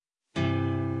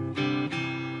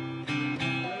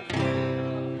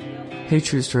Hey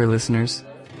True Story listeners.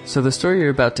 So the story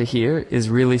you're about to hear is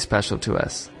really special to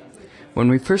us. When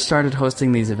we first started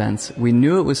hosting these events, we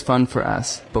knew it was fun for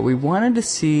us, but we wanted to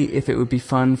see if it would be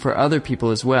fun for other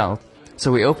people as well. So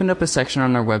we opened up a section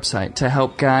on our website to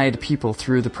help guide people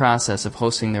through the process of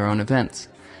hosting their own events.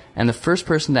 And the first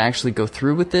person to actually go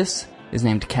through with this is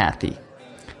named Kathy.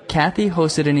 Kathy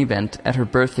hosted an event at her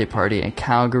birthday party in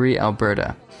Calgary,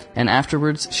 Alberta, and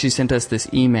afterwards she sent us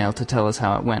this email to tell us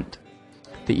how it went.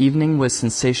 The evening was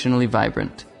sensationally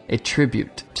vibrant, a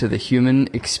tribute to the human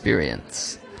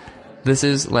experience. This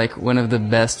is like one of the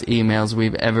best emails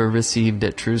we've ever received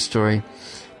at True Story.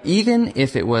 Even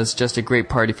if it was just a great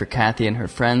party for Kathy and her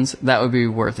friends, that would be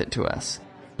worth it to us.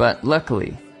 But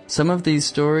luckily, some of these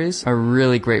stories are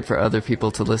really great for other people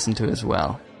to listen to as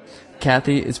well.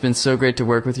 Kathy, it's been so great to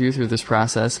work with you through this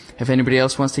process. If anybody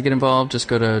else wants to get involved, just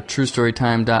go to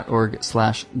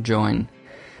truestorytime.org/join.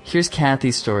 Here's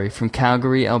Kathy's story from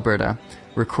Calgary, Alberta,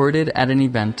 recorded at an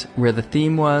event where the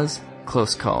theme was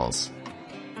close calls.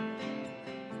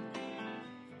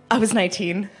 I was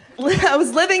 19. I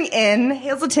was living in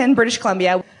Hazelton, British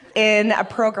Columbia, in a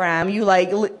program.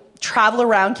 You travel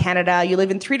around Canada, you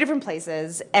live in 3 different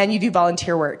places, and you do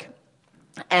volunteer work.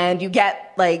 And you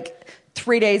get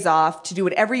 3 days off to do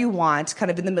whatever you want, kind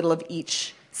of in the middle of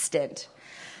each stint.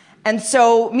 And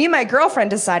so me and my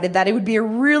girlfriend decided that it would be a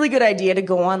really good idea to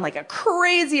go on a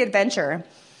crazy adventure.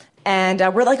 And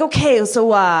we're like, okay, so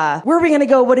where are we going to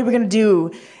go? What are we going to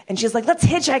do? And she's like, let's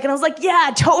hitchhike. And I was like,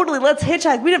 yeah, totally, let's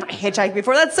hitchhike. We never hitchhiked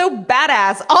before. That's so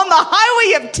badass. On the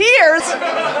highway of tears.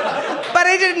 But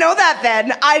I didn't know that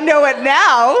then. I know it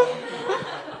now.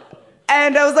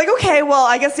 And I was like, okay, well,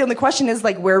 I guess the only question is,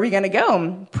 where are we going to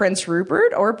go? Prince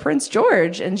Rupert or Prince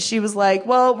George? And she was like,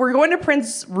 well, we're going to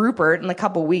Prince Rupert in a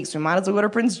couple weeks. We might as well go to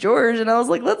Prince George. And I was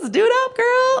like, let's do it up,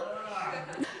 girl.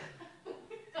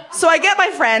 So I get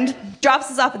my friend,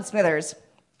 drops us off in Smithers.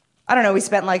 I don't know, we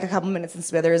spent a couple minutes in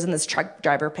Smithers, and this truck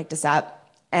driver picked us up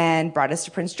and brought us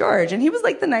to Prince George. And he was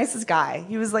the nicest guy.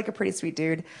 He was a pretty sweet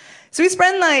dude. So we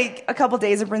spent a couple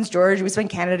days in Prince George. We spent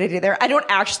Canada Day there. I don't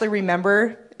actually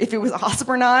remember if it was awesome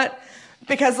or not,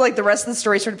 because the rest of the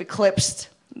story sort of eclipsed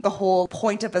the whole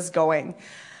point of us going.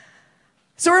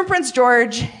 So we're in Prince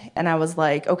George, and I was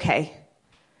like, okay,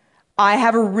 I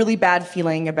have a really bad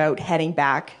feeling about heading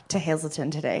back to Hazelton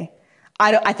today.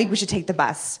 I think we should take the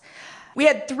bus. We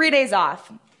had 3 days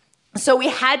off, so we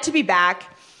had to be back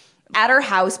at our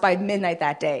house by midnight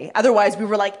that day. Otherwise, we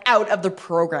were out of the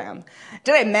program.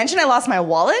 Did I mention I lost my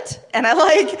wallet? And I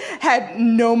had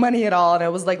no money at all, and I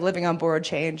was living on borrowed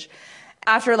change.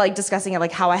 After discussing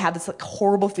it, how I had this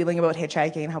horrible feeling about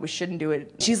hitchhiking and how we shouldn't do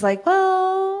it, she's like,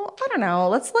 well, I don't know,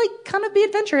 let's kind of be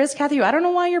adventurous, Kathy. I don't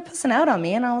know why you're pissing out on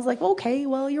me. And I was like, well, okay,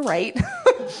 well, you're right.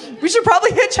 We should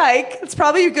probably hitchhike. It's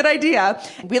probably a good idea.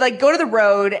 We go to the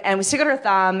road and we stick out our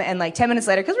thumb, and 10 minutes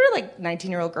later, because we're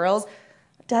 19-year-old girls,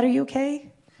 Dad, are you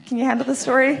okay? Can you handle the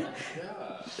story?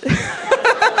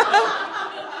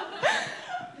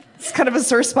 It's kind of a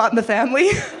sore spot in the family.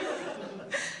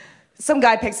 Some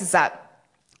guy picks us up.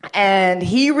 And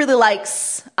he really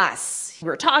likes us. We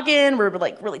were talking, we were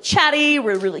really chatty,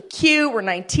 we were really cute, we're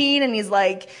 19, and he's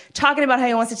talking about how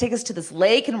he wants to take us to this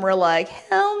lake, and we're like,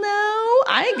 hell no,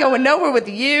 I ain't going nowhere with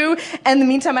you. And in the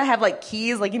meantime, I have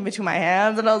keys in between my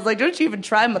hands, and I was like, don't you even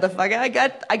try, motherfucker, I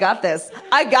got this.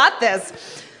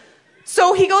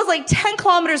 So he goes 10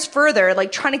 kilometers further,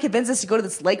 trying to convince us to go to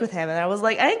this lake with him. And I was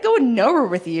like, I ain't going nowhere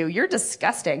with you. You're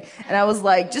disgusting. And I was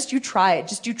like, just you try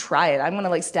it. I'm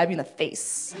going to stab you in the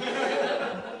face.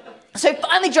 So he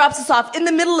finally drops us off in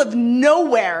the middle of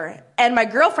nowhere. And my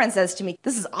girlfriend says to me,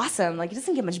 this is awesome. It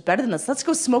doesn't get much better than this. Let's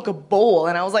go smoke a bowl.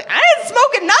 And I was like, I ain't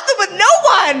smoking nothing with no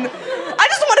one. I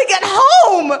just want to get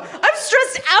home. I'm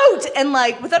stressed out. And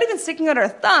without even sticking out our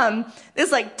thumb,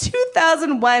 this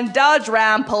 2001 Dodge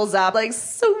Ram pulls up,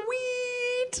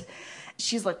 sweet.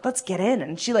 She's like, let's get in.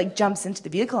 And she jumps into the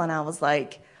vehicle. And I was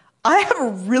like, I have a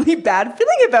really bad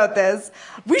feeling about this.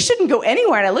 We shouldn't go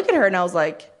anywhere. And I look at her and I was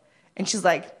like, and she's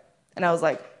like, and I was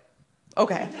like,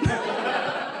 okay.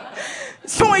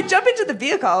 So I jump into the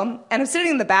vehicle, and I'm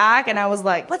sitting in the back, and I was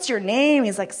like, what's your name?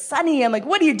 He's like, Sonny. I'm like,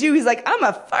 what do you do? He's like, I'm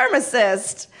a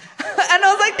pharmacist. And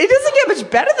I was like, it doesn't get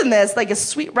much better than this. A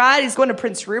sweet ride. He's going to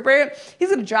Prince Rupert. He's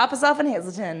going to drop us off in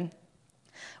Hazelton.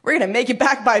 We're going to make it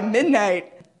back by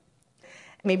midnight.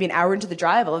 Maybe an hour into the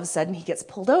drive, all of a sudden, he gets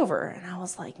pulled over. And I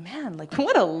was like, man,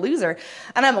 what a loser.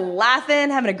 And I'm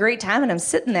laughing, having a great time, and I'm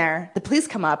sitting there. The police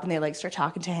come up, and they start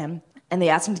talking to him, and they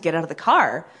ask him to get out of the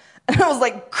car. And I was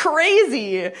like,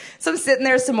 crazy. So I'm sitting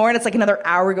there some more, and it's like another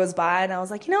hour goes by, and I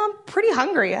was like, I'm pretty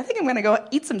hungry. I think I'm gonna go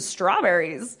eat some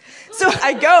strawberries. So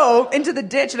I go into the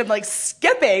ditch, and I'm like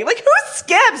skipping. Like, who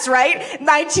skips, right?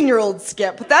 19-year-old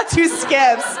skip. That's who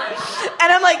skips.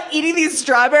 And I'm like eating these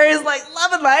strawberries, like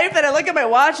loving life, and I look at my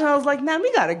watch, and I was like, man,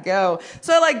 we gotta go.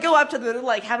 So I like go up to the,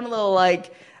 like having a little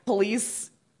like police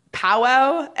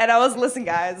powwow, and I was, listen,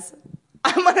 guys,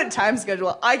 I'm on a time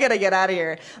schedule. I gotta get out of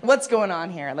here. What's going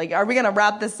on here? Like, are we gonna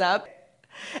wrap this up?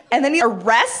 And then he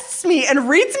arrests me and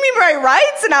reads me my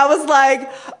rights, and I was like,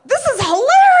 this is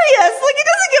hilarious. Like, it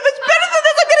doesn't get much better than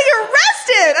this. I'm gonna get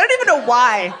arrested. I don't even know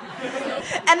why.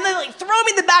 And they like throw me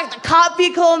in the back of the cop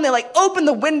vehicle, and they like open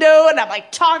the window, and I'm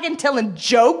like talking, telling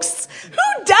jokes.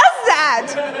 Who does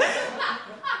that?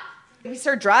 We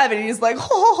start driving, and he's like,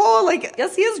 like,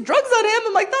 yes, he has drugs on him.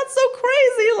 I'm like, that's so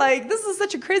crazy. Like, this is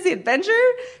such a crazy adventure.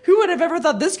 Who would have ever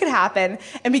thought this could happen?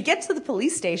 And we get to the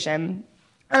police station,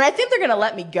 and I think they're going to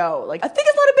let me go. Like, I think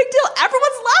it's not a big deal.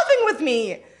 Everyone's laughing with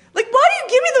me. Like, why do you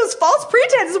give me those false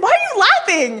pretenses? Why are you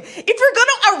laughing? If you're going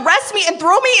to arrest me and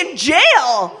throw me in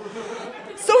jail.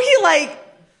 So he, like,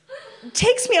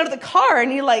 takes me out of the car,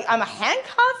 and he, like, I'm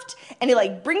handcuffed. And he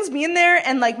like brings me in there,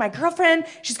 and like my girlfriend,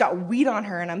 she's got weed on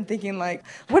her, and I'm thinking like,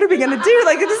 what are we gonna do?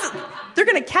 Like they're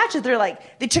gonna catch it. They're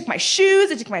like, they took my shoes,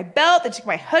 they took my belt, they took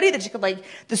my hoodie, they took like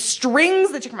the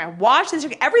strings, they took my watch, they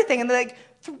took everything, and they like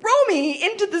throw me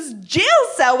into this jail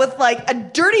cell with like a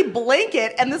dirty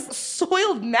blanket and this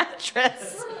soiled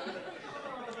mattress.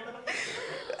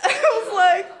 I was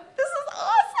like, this is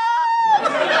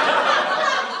awesome.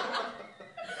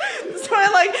 So I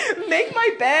like make my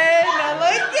bed, and I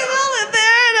like get all in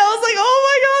there, and I was like, oh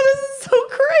my God, this is so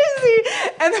crazy.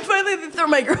 And then finally they throw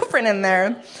my girlfriend in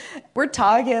there. We're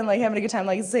talking, like having a good time,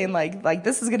 like saying like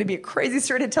this is gonna be a crazy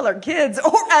story to tell our kids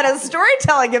or at a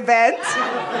storytelling event.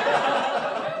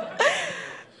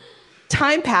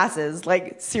 Time passes,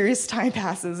 like serious time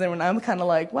passes, and when I'm kind of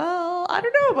like, well, I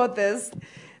don't know about this.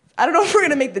 I don't know if we're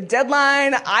gonna make the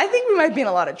deadline. I think we might be in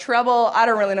a lot of trouble. I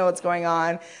don't really know what's going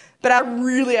on. But I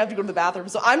really have to go to the bathroom,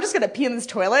 so I'm just gonna pee in this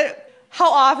toilet.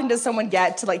 How often does someone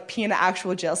get to like pee in an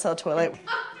actual jail cell toilet?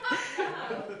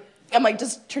 I'm like,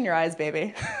 just turn your eyes,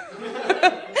 baby.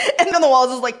 And then the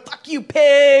walls is like, fuck you,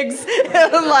 pigs,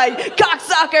 and like,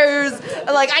 cocksuckers,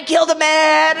 and like, I killed a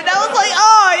man, and I was like,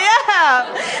 oh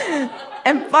yeah.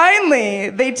 And finally,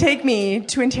 they take me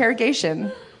to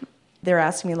interrogation. They're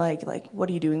asking me like, what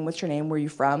are you doing? What's your name? Where are you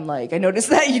from? Like, I noticed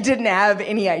that you didn't have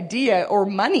any idea or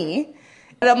money.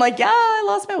 And I'm like, yeah, I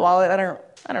lost my wallet. I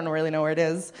don't really know where it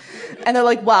is. And they're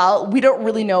like, well, we don't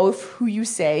really know if who you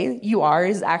say you are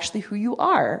is actually who you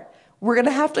are. We're going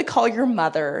to have to call your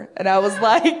mother. And I was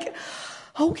like,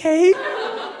 okay.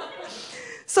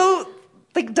 So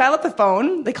they dial up the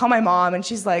phone. They call my mom, and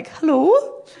she's like,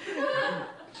 hello?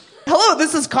 Hello,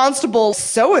 this is Constable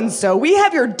so-and-so. We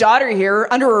have your daughter here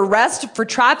under arrest for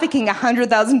trafficking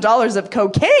 $100,000 of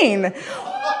cocaine.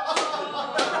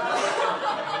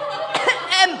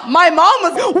 My mom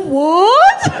was,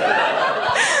 what?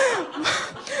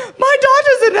 My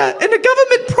daughter's in a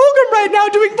government program right now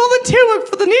doing volunteer work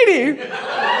for the needy.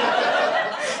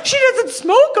 She doesn't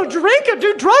smoke or drink or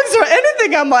do drugs or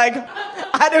anything. I'm like,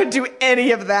 I don't do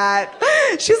any of that.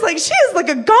 She's like, she is like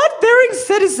a God-fearing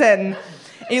citizen.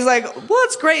 He's like, well,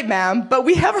 it's great, ma'am, but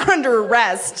we have her under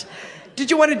arrest. Did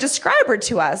you want to describe her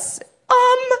to us?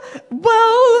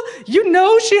 Well, you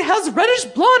know, she has reddish,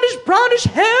 blondish, brownish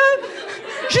hair.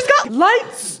 She's got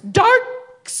light, dark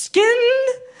skin,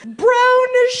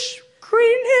 brownish,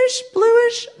 greenish,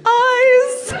 bluish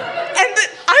eyes. And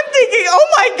I'm thinking, oh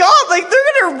my God, like they're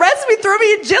gonna arrest me, throw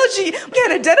me in jail. She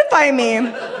can't identify me.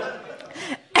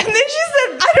 And then she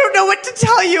said, I don't know what to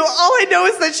tell you. All I know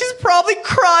is that she's probably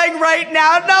crying right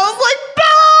now. And I was like,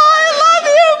 Bella, I love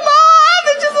you, Mom.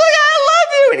 And she's like, I love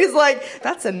you. And he's like,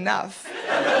 that's enough.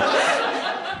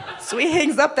 So he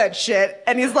hangs up that shit,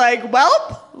 and he's like,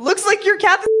 well, looks like you're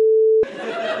Kathy.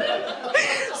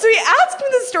 So he asked me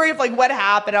the story of like what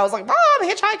happened. I was like, Mom,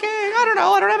 hitchhiking. I don't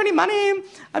know. I don't have any money.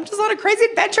 I'm just on a crazy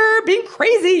adventure, being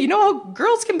crazy. You know how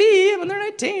girls can be when they're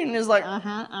 19. And he's like,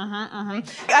 I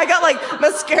got like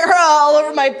mascara all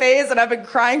over my face, and I've been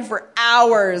crying for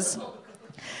hours.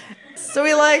 So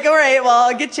we like, all right, well,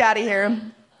 I'll get you out of here.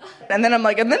 And then I'm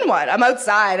like, and then what? I'm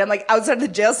outside. I'm like outside the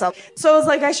jail cell. So I was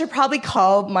like, I should probably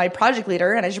call my project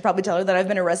leader, and I should probably tell her that I've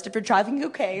been arrested for trafficking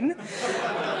cocaine.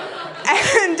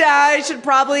 And I should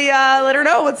probably let her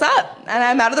know what's up. And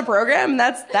I'm out of the program.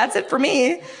 That's it for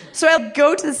me. So I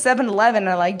go to the 7-Eleven, and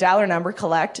I like dial her number,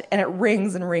 collect, and it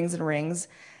rings and rings and rings.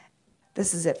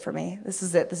 This is it for me. This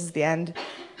is it. This is the end.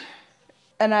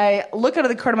 And I look out of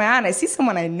the corner of my eye and I see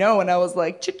someone I know, and I was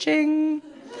like, cha-ching.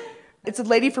 It's a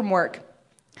lady from work.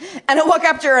 And I walk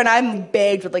up to her and I'm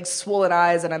bagged with like swollen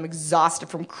eyes and I'm exhausted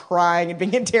from crying and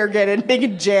being interrogated and being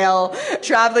in jail,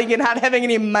 traveling and not having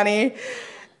any money.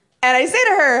 And I say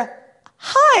to her,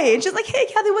 hi. And she's like, hey,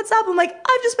 Kathy, what's up? I'm like,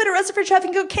 I've just been arrested for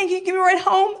trafficking cocaine. Can you give me a ride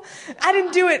home? I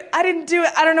didn't do it. I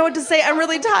don't know what to say. I'm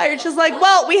really tired. She's like,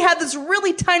 well, we have this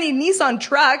really tiny Nissan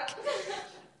truck.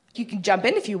 You can jump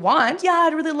in if you want. Yeah,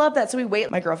 I'd really love that. So we wait.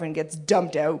 My girlfriend gets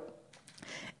dumped out.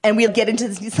 And we'll get into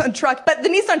this Nissan truck. But the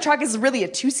Nissan truck is really a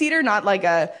 2-seater, not like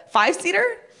a 5-seater.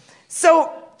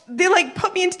 So they like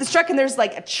put me into this truck and there's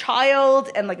like a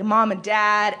child and like a mom and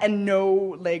dad and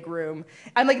no leg room.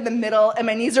 I'm like in the middle and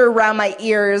my knees are around my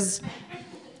ears.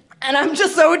 And I'm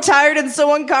just so tired and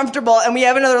so uncomfortable. And we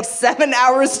have another 7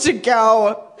 hours to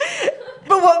go.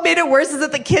 But what made it worse is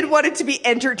that the kid wanted to be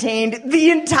entertained the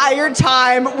entire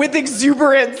time with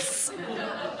exuberance.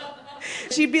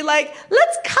 She'd be like,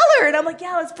 let's color. And I'm like,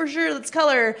 yeah, let's for sure, let's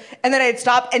color. And then I'd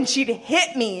stop and she'd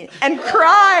hit me and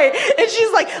cry. And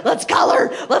she's like, let's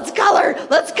color, let's color,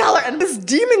 let's color. And this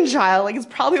demon child, like, it's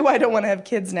probably why I don't want to have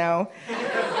kids now.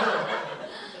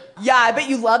 Yeah, I bet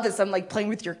you love this. I'm like playing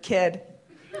with your kid.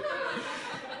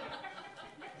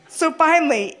 So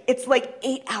finally, it's like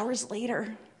 8 hours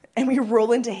later. And we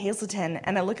roll into Hazleton.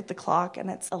 And I look at the clock and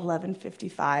it's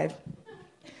 11:55.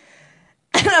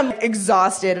 And I'm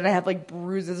exhausted and I have like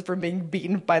bruises from being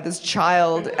beaten by this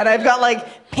child. And I've got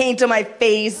like paint on my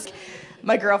face.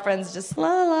 My girlfriend's just, la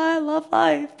la, I love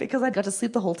life, because I got to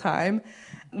sleep the whole time.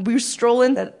 We stroll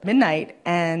in at midnight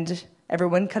and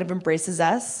everyone kind of embraces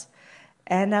us.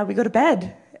 And we go to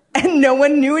bed. And no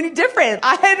one knew any different.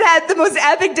 I had the most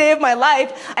epic day of my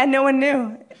life and no one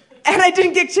knew. And I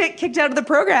didn't get kicked out of the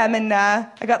program and I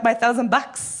got my $1,000.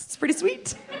 It's pretty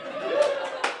sweet.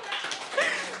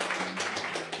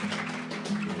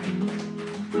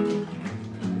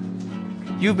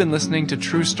 You've been listening to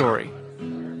True Story.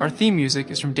 Our theme music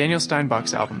is from Daniel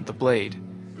Steinbach's album, The Blade.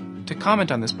 To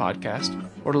comment on this podcast,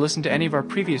 or to listen to any of our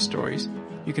previous stories,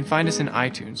 you can find us in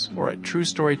iTunes or at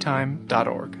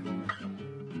truestorytime.org.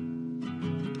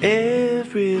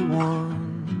 Everyone,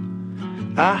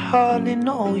 I hardly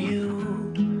know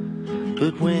you,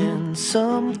 but when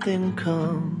something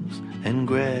comes and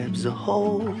grabs a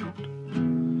hold,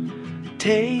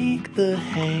 take the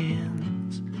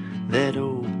hands that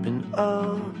open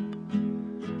up.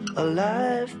 A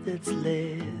life that's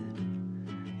led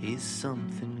is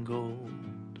something gold.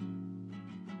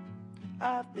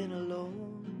 I've been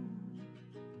alone,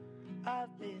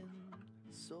 I've been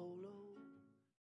so